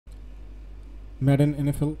Madden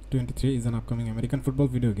NFL 23 is an upcoming American football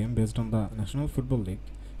video game based on the National Football League,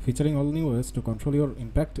 featuring all new ways to control your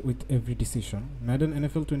impact with every decision. Madden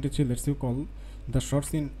NFL 23 lets you call the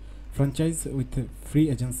shots in franchise with free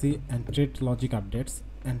agency and trade logic updates.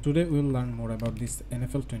 And today we will learn more about this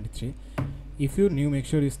NFL 23. If you're new, make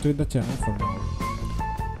sure you stay with the channel for more.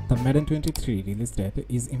 The Madden 23 release date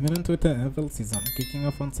is imminent, with the NFL season kicking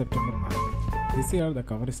off on September 9. This year, the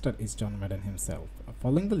cover star is John Madden himself.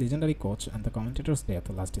 Following the legendary coach and the commentator's death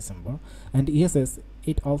last December, and ESS,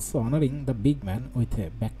 it also honoring the big man with a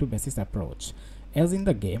back-to-basics approach. As in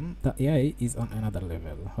the game, the AI is on another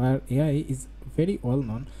level, where AI is very well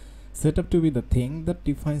known, set up to be the thing that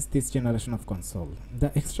defines this generation of console.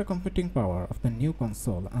 The extra computing power of the new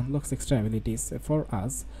console unlocks extra abilities for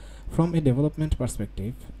us from a development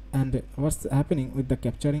perspective, and what's happening with the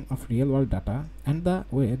capturing of real-world data and the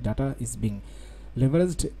way data is being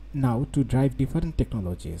leveraged now to drive different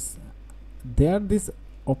technologies. This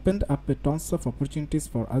opened up tons of opportunities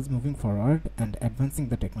for us moving forward and advancing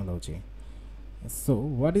the technology. So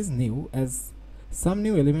what is new? As some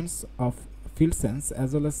new elements of field sense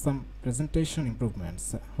as well as some presentation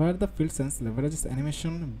improvements, where the field sense leverages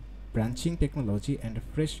animation branching technology and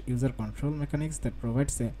fresh user control mechanics that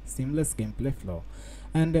provides a seamless gameplay flow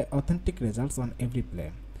and authentic results on every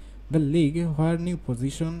play. The league, where new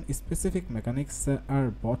position specific mechanics are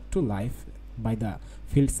brought to life by the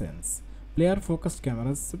field sense. Player focused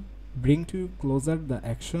cameras bring to closer the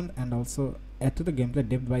action and also add to the gameplay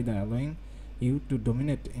depth by the allowing you to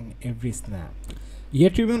dominate in every snap. EA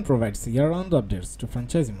Tiburon provides year-round updates to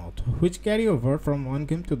franchise mode, which carry over from one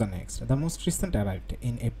game to the next. The most recent arrived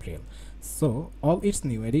in April, so all its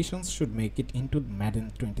new additions should make it into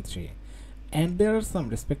Madden 23. And there are some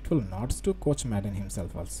respectful nods to Coach Madden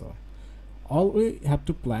himself also. All we have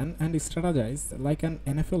to plan and strategize like an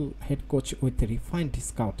NFL head coach with refined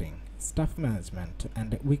scouting, staff management,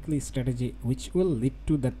 and weekly strategy, which will lead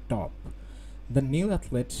to the top. The new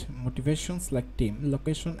athlete motivations like team,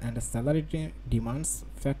 location, and salary demands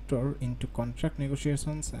factor into contract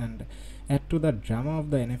negotiations and add to the drama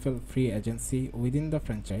of the NFL free agency within the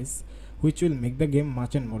franchise, which will make the game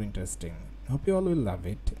much and more interesting. Hope you all will love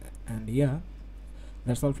it. And yeah,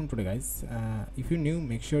 that's all from today, guys. If you're new,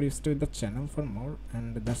 make sure you stay with the channel for more.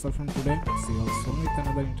 And that's all from today. See you all soon with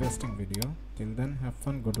another interesting video. Till then, have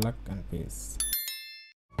fun, good luck, and peace.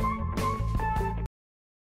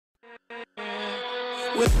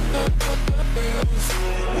 With